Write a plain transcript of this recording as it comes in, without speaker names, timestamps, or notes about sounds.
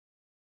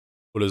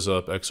What is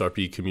up,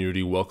 XRP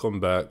community?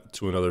 Welcome back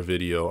to another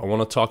video. I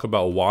want to talk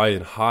about why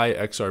a high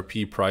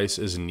XRP price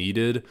is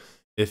needed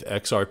if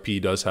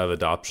XRP does have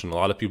adoption. A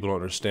lot of people don't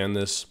understand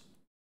this,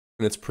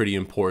 and it's pretty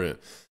important,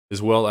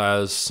 as well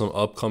as some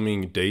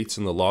upcoming dates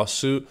in the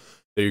lawsuit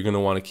that you're going to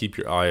want to keep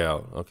your eye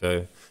out, okay?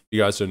 If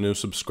you guys are new,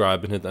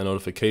 subscribe and hit that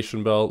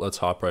notification bell. Let's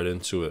hop right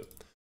into it.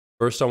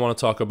 First, I want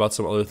to talk about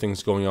some other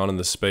things going on in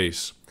the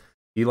space.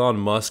 Elon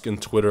Musk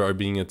and Twitter are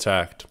being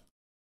attacked.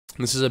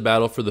 This is a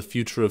battle for the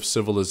future of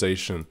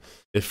civilization.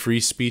 If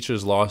free speech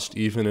is lost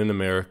even in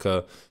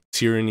America,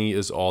 tyranny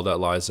is all that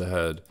lies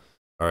ahead.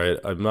 All right,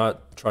 I'm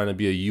not trying to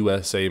be a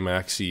USA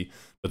maxi,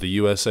 but the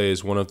USA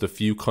is one of the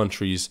few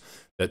countries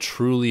that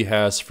truly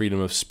has freedom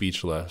of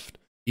speech left.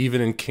 Even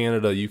in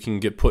Canada, you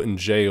can get put in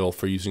jail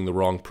for using the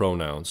wrong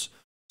pronouns.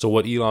 So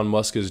what Elon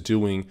Musk is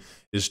doing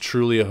is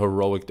truly a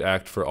heroic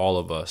act for all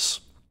of us.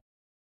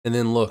 And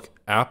then look,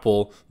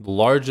 Apple, the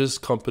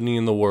largest company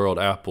in the world,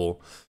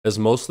 Apple, has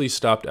mostly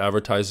stopped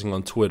advertising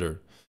on Twitter.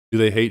 Do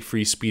they hate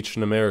free speech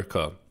in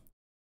America?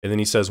 And then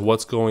he says,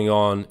 what's going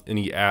on? And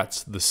he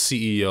ats the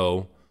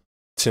CEO,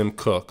 Tim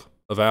Cook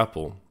of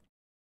Apple.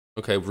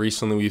 Okay,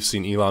 recently we've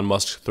seen Elon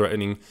Musk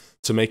threatening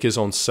to make his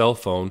own cell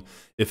phone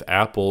if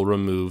Apple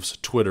removes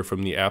Twitter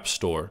from the App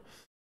Store.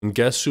 And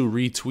guess who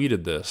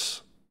retweeted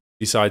this?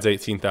 Besides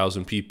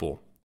 18,000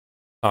 people?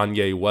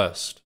 Kanye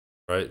West.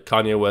 Right?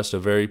 Kanye West, a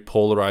very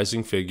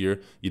polarizing figure.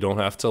 You don't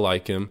have to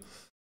like him,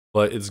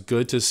 but it's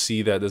good to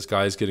see that this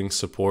guy is getting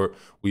support.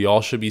 We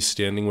all should be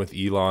standing with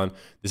Elon.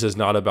 This is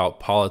not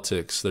about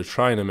politics. They're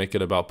trying to make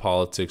it about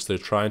politics. They're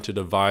trying to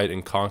divide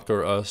and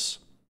conquer us.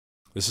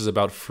 This is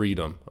about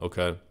freedom,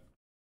 okay?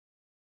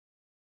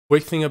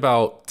 Quick thing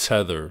about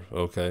Tether,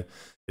 okay?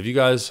 If you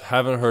guys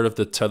haven't heard of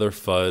the Tether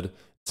FUD,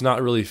 it's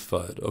not really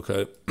FUD,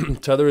 okay?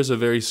 Tether is a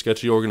very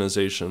sketchy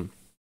organization,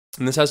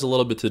 and this has a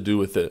little bit to do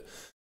with it.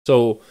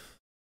 So,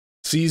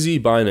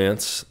 CZ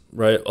Binance,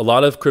 right? A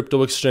lot of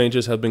crypto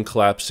exchanges have been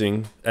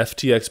collapsing,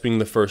 FTX being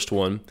the first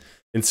one.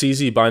 And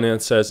CZ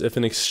Binance says if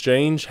an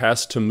exchange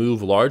has to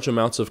move large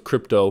amounts of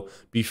crypto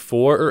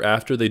before or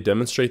after they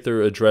demonstrate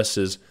their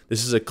addresses,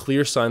 this is a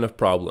clear sign of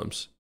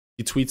problems.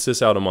 He tweets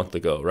this out a month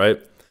ago, right?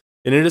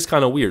 And it is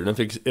kind of weird.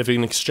 If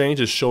an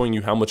exchange is showing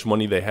you how much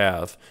money they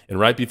have, and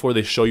right before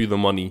they show you the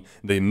money,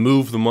 they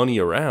move the money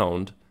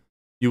around,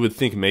 you would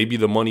think maybe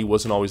the money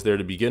wasn't always there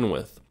to begin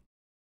with.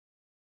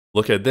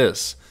 Look at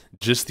this.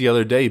 Just the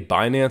other day,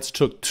 Binance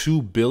took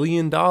 $2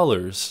 billion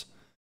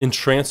and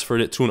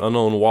transferred it to an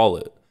unknown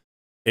wallet.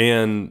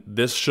 And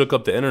this shook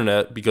up the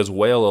internet because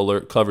Whale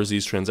Alert covers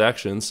these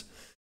transactions.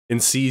 And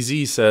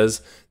CZ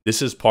says,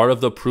 this is part of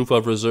the proof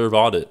of reserve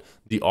audit.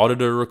 The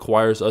auditor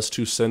requires us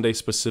to send a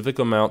specific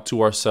amount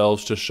to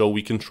ourselves to show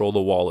we control the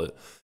wallet.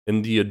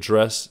 And the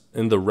address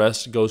and the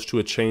rest goes to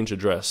a change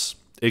address.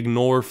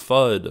 Ignore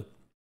FUD.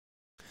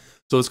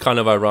 So it's kind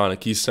of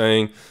ironic. He's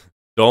saying,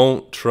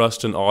 don't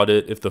trust an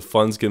audit if the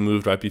funds get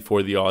moved right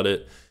before the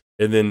audit,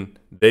 and then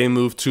they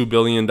move $2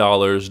 billion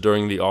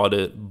during the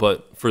audit,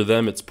 but for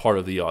them, it's part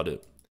of the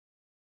audit.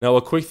 Now,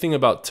 a quick thing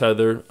about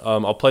Tether,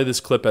 I'll play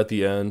this clip at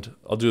the end.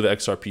 I'll do the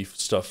XRP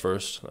stuff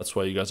first. That's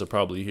why you guys are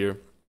probably here.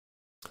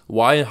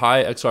 Why a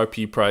high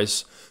XRP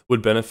price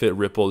would benefit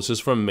Ripple. This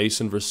is from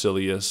Mason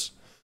Versilius.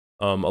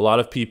 A lot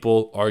of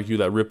people argue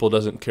that Ripple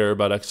doesn't care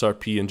about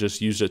XRP and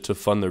just use it to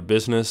fund their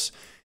business.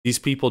 These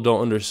people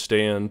don't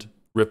understand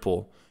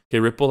Ripple. Okay,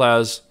 Ripple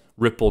has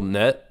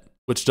RippleNet,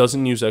 which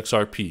doesn't use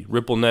XRP.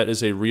 RippleNet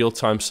is a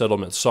real-time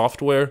settlement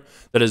software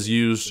that is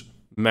used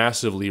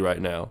massively right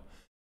now.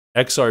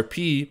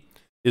 XRP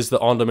is the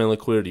on-demand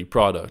liquidity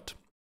product.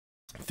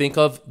 Think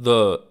of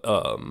the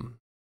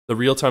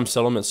real-time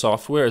settlement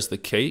software as the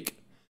cake,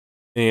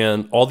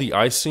 and all the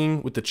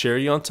icing with the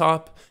cherry on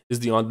top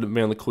is the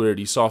on-demand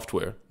liquidity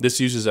software. This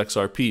uses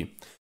XRP.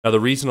 Now, the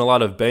reason a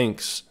lot of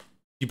banks,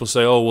 people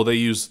say, oh, well,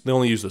 they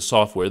only use the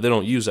software. They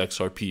don't use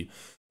XRP.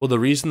 Well, the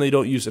reason they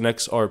don't use an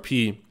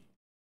XRP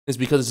is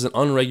because it's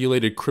an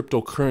unregulated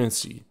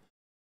cryptocurrency.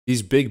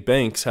 These big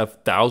banks have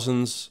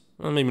thousands,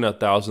 well, maybe not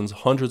thousands,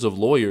 hundreds of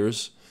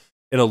lawyers.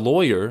 And a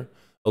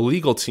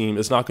legal team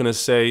is not going to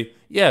say,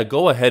 yeah,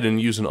 go ahead and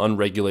use an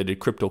unregulated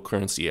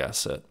cryptocurrency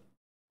asset.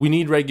 We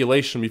need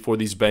regulation before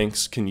these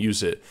banks can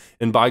use it.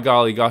 And by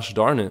golly, gosh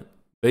darn it,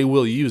 they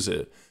will use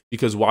it.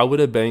 Because why would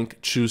a bank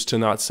choose to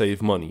not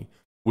save money?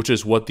 Which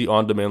is what the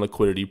on-demand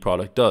liquidity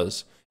product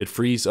does. It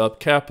frees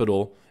up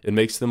capital, it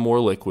makes them more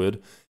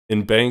liquid.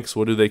 In banks,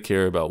 what do they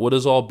care about? What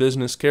does all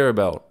business care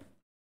about?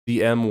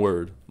 The M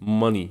word,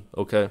 money,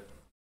 okay?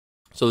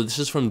 So this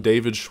is from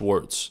David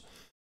Schwartz,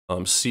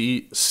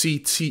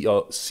 CTO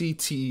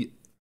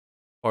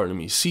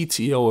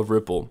of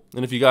Ripple.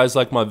 And if you guys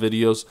like my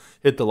videos,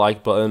 hit the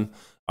like button.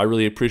 I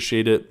really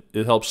appreciate it.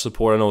 It helps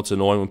support. I know it's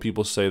annoying when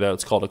people say that.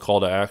 It's called a call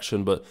to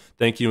action, but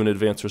thank you in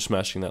advance for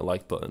smashing that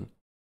like button.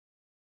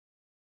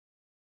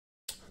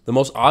 The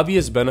most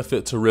obvious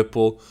benefit to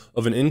Ripple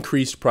of an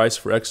increased price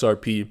for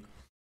XRP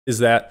is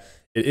that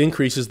it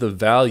increases the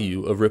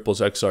value of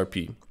Ripple's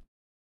XRP.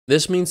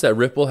 This means that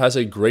Ripple has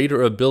a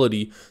greater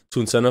ability to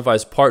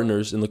incentivize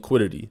partners in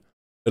liquidity.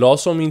 It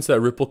also means that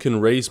Ripple can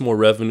raise more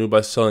revenue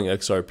by selling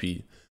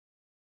XRP.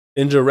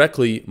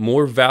 Indirectly,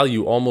 more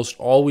value almost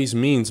always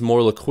means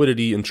more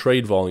liquidity and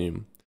trade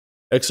volume.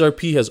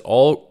 XRP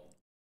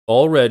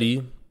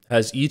already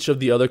has each of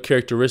the other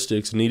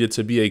characteristics needed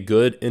to be a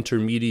good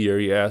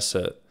intermediary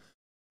asset,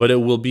 but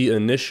it will be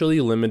initially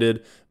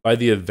limited by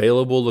the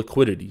available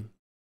liquidity.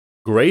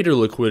 Greater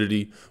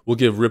liquidity will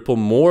give Ripple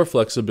more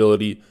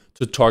flexibility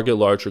to target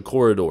larger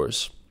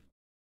corridors.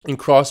 And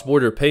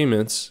cross-border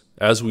payments,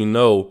 as we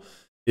know,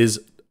 is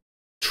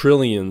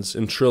trillions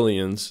and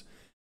trillions.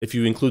 If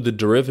you include the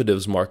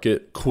derivatives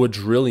market,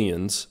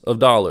 quadrillions of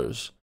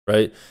dollars,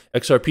 right?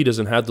 XRP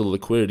doesn't have the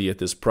liquidity at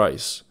this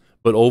price.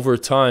 But over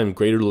time,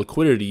 greater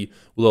liquidity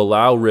will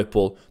allow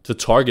Ripple to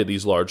target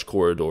these large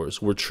corridors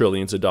where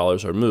trillions of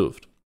dollars are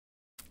moved.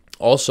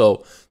 Also,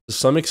 to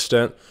some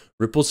extent,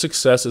 Ripple's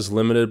success is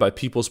limited by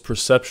people's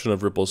perception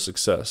of Ripple's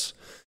success.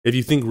 If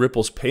you think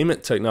Ripple's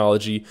payment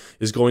technology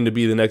is going to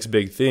be the next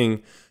big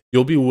thing,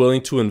 you'll be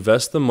willing to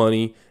invest the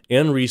money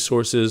and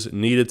resources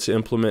needed to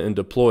implement and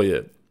deploy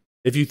it.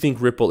 If you think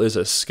Ripple is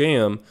a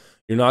scam,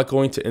 you're not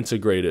going to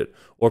integrate it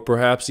or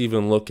perhaps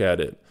even look at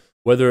it,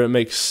 whether it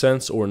makes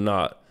sense or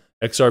not.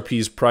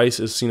 XRP's price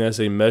is seen as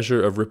a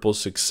measure of Ripple's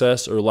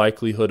success or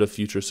likelihood of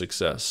future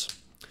success.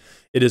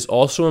 It is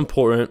also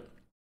important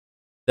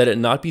that it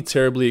not be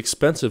terribly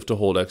expensive to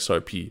hold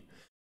XRP.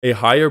 A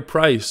higher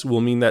price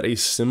will mean that a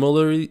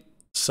similarly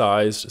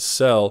sized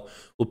cell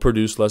will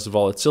produce less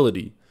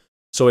volatility.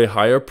 So a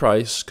higher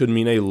price could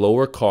mean a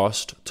lower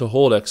cost to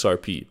hold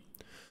XRP.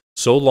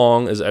 So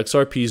long as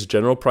XRP's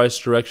general price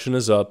direction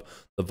is up,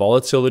 the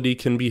volatility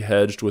can be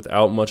hedged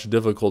without much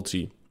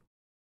difficulty.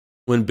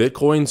 When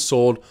Bitcoin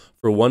sold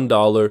for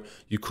 $1,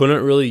 you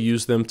couldn't really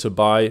use them to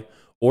buy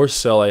or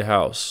sell a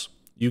house.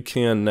 You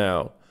can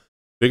now.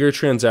 Bigger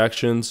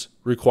transactions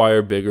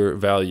require bigger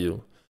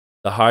value.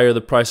 The higher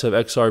the price of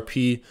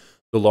XRP,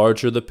 the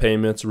larger the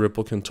payments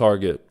Ripple can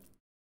target.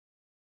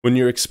 When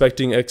you're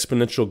expecting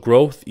exponential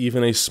growth,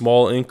 even a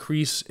small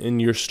increase in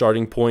your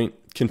starting point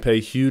can pay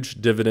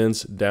huge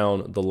dividends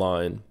down the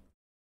line.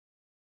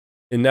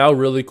 And now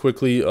really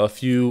quickly, a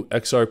few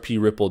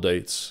XRP Ripple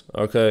dates,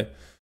 okay?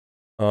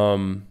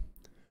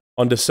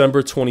 On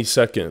December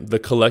 22nd, the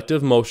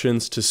collective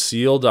motions to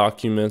seal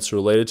documents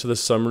related to the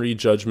summary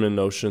judgment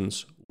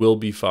notions will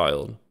be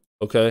filed,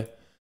 okay?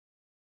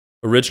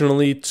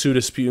 Originally, 2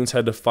 disputants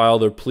had to file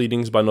their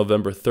pleadings by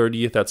November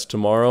 30th, that's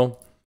tomorrow.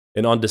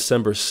 And on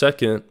December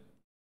 2nd,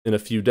 in a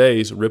few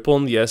days, Ripple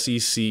and the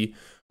SEC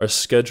are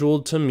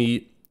scheduled to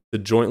meet to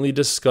jointly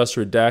discuss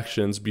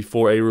redactions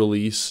before a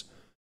release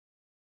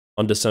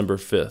on December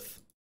 5th.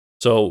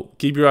 So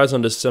keep your eyes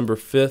on December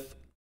 5th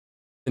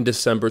and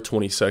December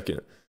 22nd.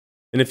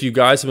 And if you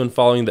guys have been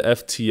following the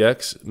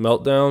FTX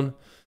meltdown,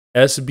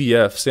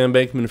 SBF, Sam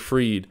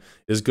Bankman-Fried,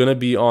 is going to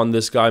be on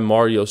this guy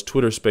Mario's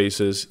Twitter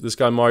Spaces. This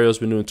guy Mario's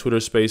been doing Twitter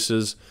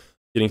Spaces,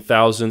 getting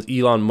thousands.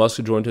 Elon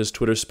Musk joined his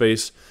Twitter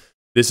Space.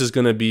 This is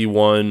going to be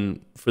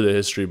one for the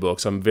history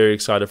books. I'm very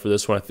excited for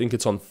this one. I think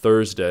it's on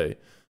Thursday.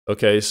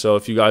 Okay, so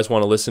if you guys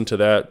want to listen to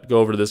that, go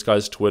over to this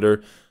guy's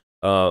Twitter.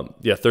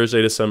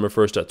 Thursday, December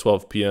 1st at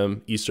 12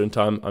 p.m. Eastern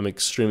Time. I'm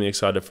extremely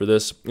excited for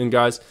this. And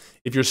guys,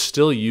 if you're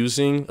still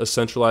using a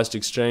centralized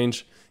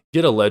exchange,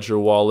 get a Ledger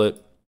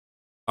wallet.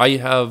 I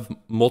have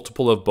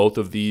multiple of both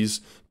of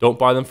these. Don't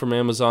buy them from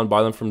Amazon.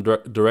 Buy them from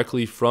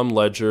directly from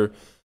Ledger.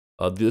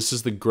 This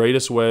is the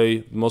greatest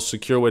way, most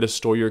secure way to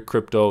store your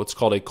crypto. It's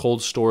called a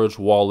cold storage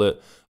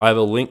wallet. I have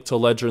a link to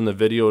Ledger in the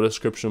video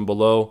description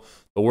below.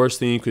 The worst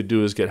thing you could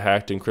do is get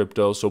hacked in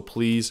crypto, so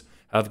please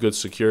have good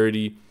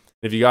security.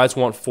 If you guys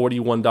want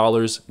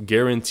 $41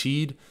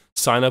 guaranteed,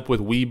 sign up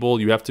with Webull.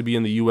 You have to be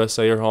in the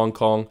USA or Hong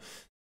Kong.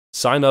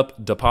 Sign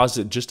up,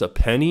 deposit just a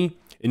penny,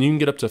 and you can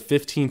get up to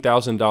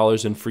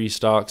 $15,000 in free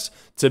stocks.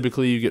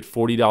 Typically, you get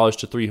 $40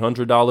 to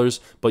 $300,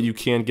 but you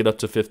can get up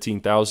to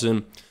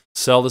 $15,000.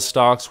 Sell the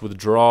stocks,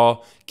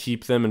 withdraw,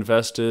 keep them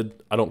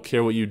invested. I don't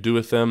care what you do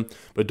with them,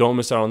 but don't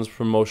miss out on this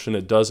promotion.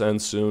 It does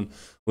end soon.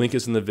 Link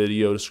is in the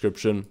video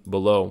description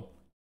below.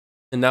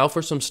 And now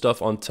for some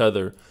stuff on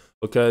Tether,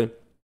 okay?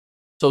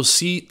 So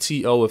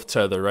CTO of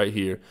Tether right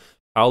here,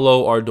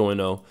 Paolo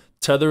Ardoino.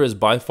 Tether is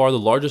by far the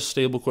largest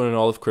stablecoin in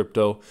all of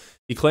crypto.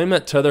 He claimed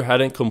that Tether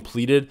hadn't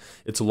completed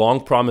its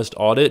long-promised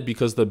audit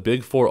because the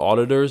Big Four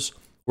auditors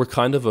were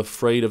kind of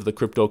afraid of the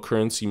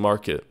cryptocurrency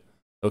market,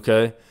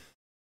 okay?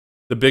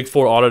 The Big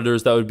Four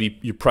auditors, that would be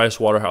your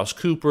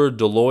PricewaterhouseCoopers,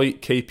 Deloitte,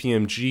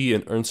 KPMG,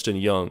 and Ernst &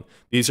 Young.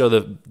 These are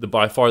the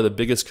by far the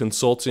biggest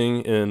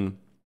consulting and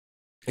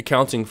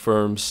accounting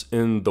firms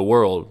in the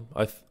world.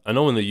 I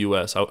know in the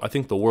US, I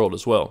think the world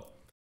as well.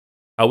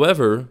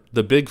 However,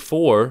 the Big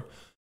Four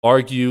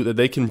argue that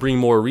they can bring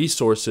more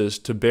resources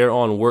to bear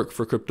on work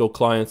for crypto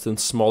clients than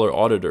smaller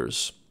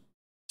auditors.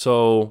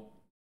 So,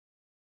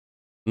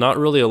 not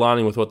really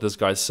aligning with what this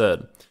guy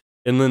said.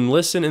 And then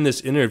listen in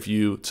this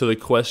interview to the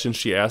question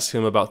she asked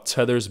him about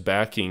Tether's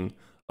backing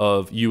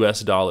of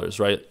US dollars,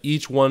 right?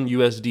 Each one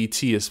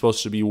USDT is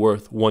supposed to be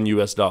worth $1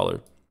 US.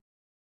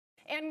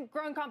 And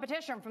growing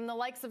competition from the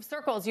likes of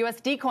Circle's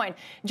USD coin.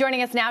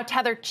 Joining us now,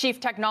 Tether Chief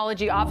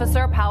Technology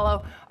Officer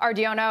Paolo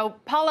Ardiano.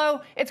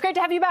 Paolo, it's great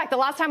to have you back. The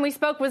last time we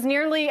spoke was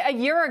nearly a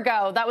year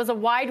ago. That was a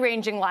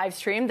wide-ranging live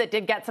stream that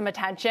did get some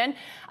attention.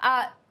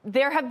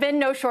 There have been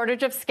no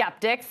shortage of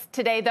skeptics.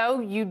 Today,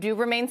 though, you do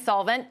remain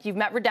solvent. You've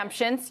met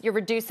redemptions. You're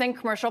reducing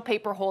commercial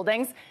paper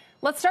holdings.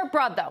 Let's start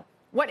broad, though.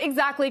 What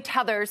exactly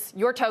tethers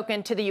your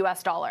token to the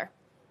US dollar?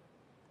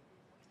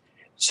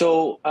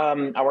 So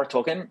our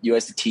token,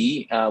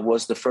 USDT,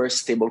 was the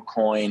first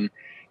stablecoin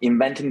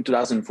invented in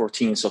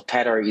 2014. So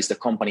Tether is the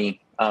company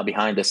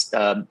behind this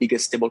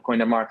biggest stablecoin in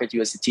the market,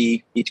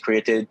 USDT. It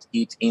created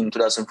it in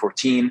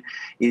 2014.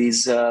 It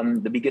is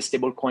the biggest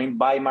stablecoin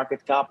by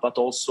market cap, but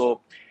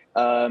also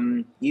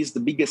is the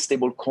biggest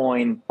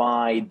stablecoin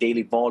by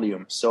daily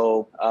volume.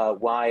 So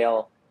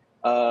while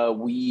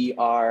we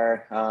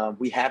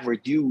have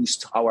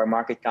reduced our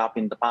market cap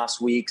in the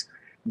past weeks,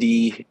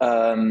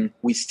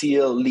 we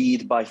still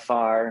lead by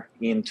far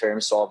in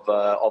terms of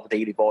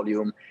daily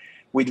volume,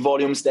 with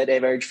volumes that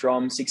average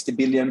from 60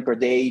 billion per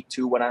day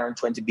to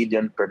 120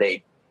 billion per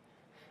day.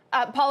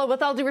 Paolo,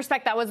 with all due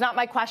respect, that was not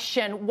my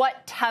question.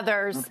 What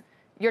tethers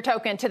your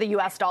token to the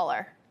US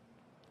dollar?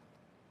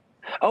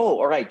 Oh,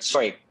 all right.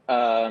 Sorry.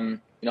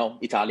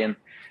 Italian.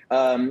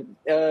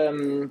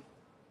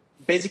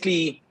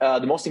 Basically,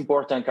 the most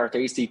important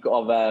characteristic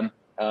of a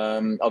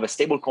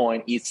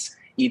stablecoin is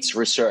its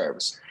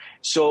reserves.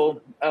 So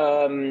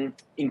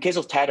in case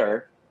of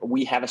Tether,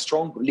 we have a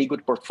strong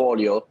liquid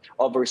portfolio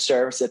of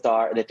reserves that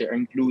are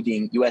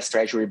including U.S.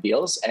 Treasury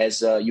bills.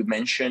 As you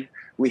mentioned,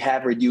 we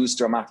have reduced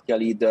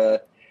dramatically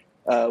the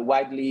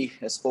widely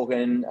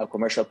spoken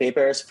commercial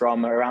papers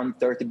from around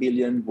 30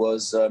 billion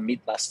was mid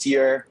last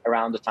year,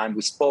 around the time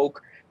we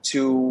spoke,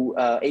 to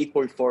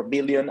 8.4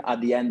 billion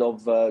at the end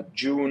of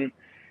June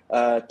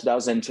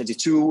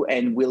 2022,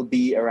 and will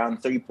be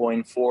around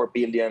 3.4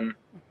 billion.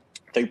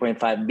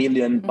 3.5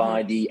 billion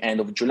by the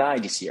end of July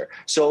this year.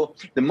 So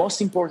the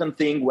most important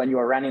thing when you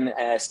are running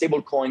a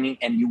stable coin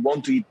and you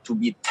want it to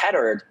be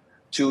tethered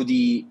to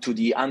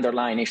the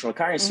underlying national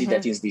currency,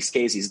 that in this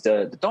case is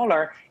the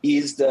dollar,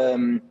 is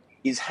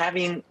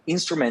having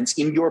instruments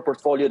in your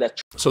portfolio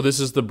that. So this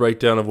is the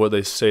breakdown of what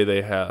they say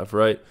they have,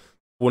 right?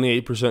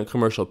 28%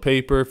 commercial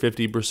paper,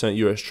 50%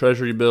 US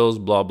Treasury bills,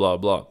 blah, blah,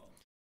 blah.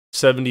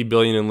 70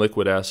 billion in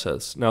liquid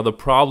assets. Now the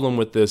problem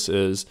with this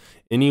is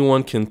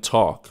anyone can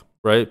talk,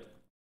 right?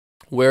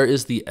 Where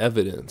is the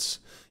evidence?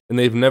 And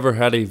they've never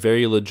had a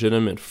very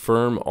legitimate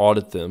firm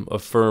audit them, a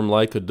firm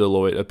like a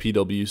Deloitte, a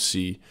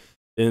PwC.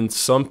 And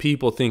some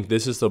people think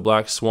this is the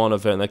black swan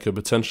event that could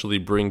potentially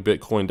bring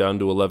Bitcoin down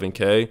to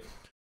 11K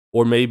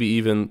or maybe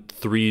even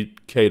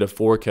 3K to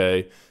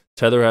 4K.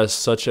 Tether has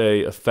such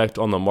a effect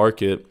on the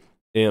market,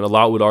 and a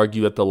lot would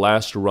argue that the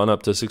last run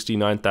up to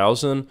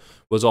 69,000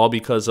 was all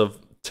because of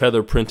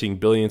Tether printing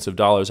billions of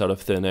dollars out of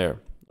thin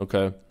air.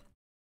 Okay.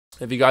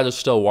 If you guys are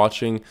still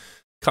watching,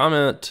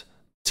 comment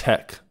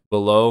tech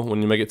below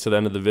when you make it to the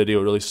end of the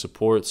video. It really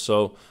supports.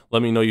 So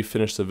let me know you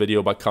finished the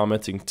video by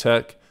commenting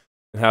tech.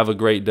 And have a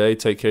great day.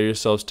 Take care of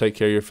yourselves. Take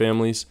care of your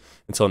families.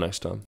 Until next time.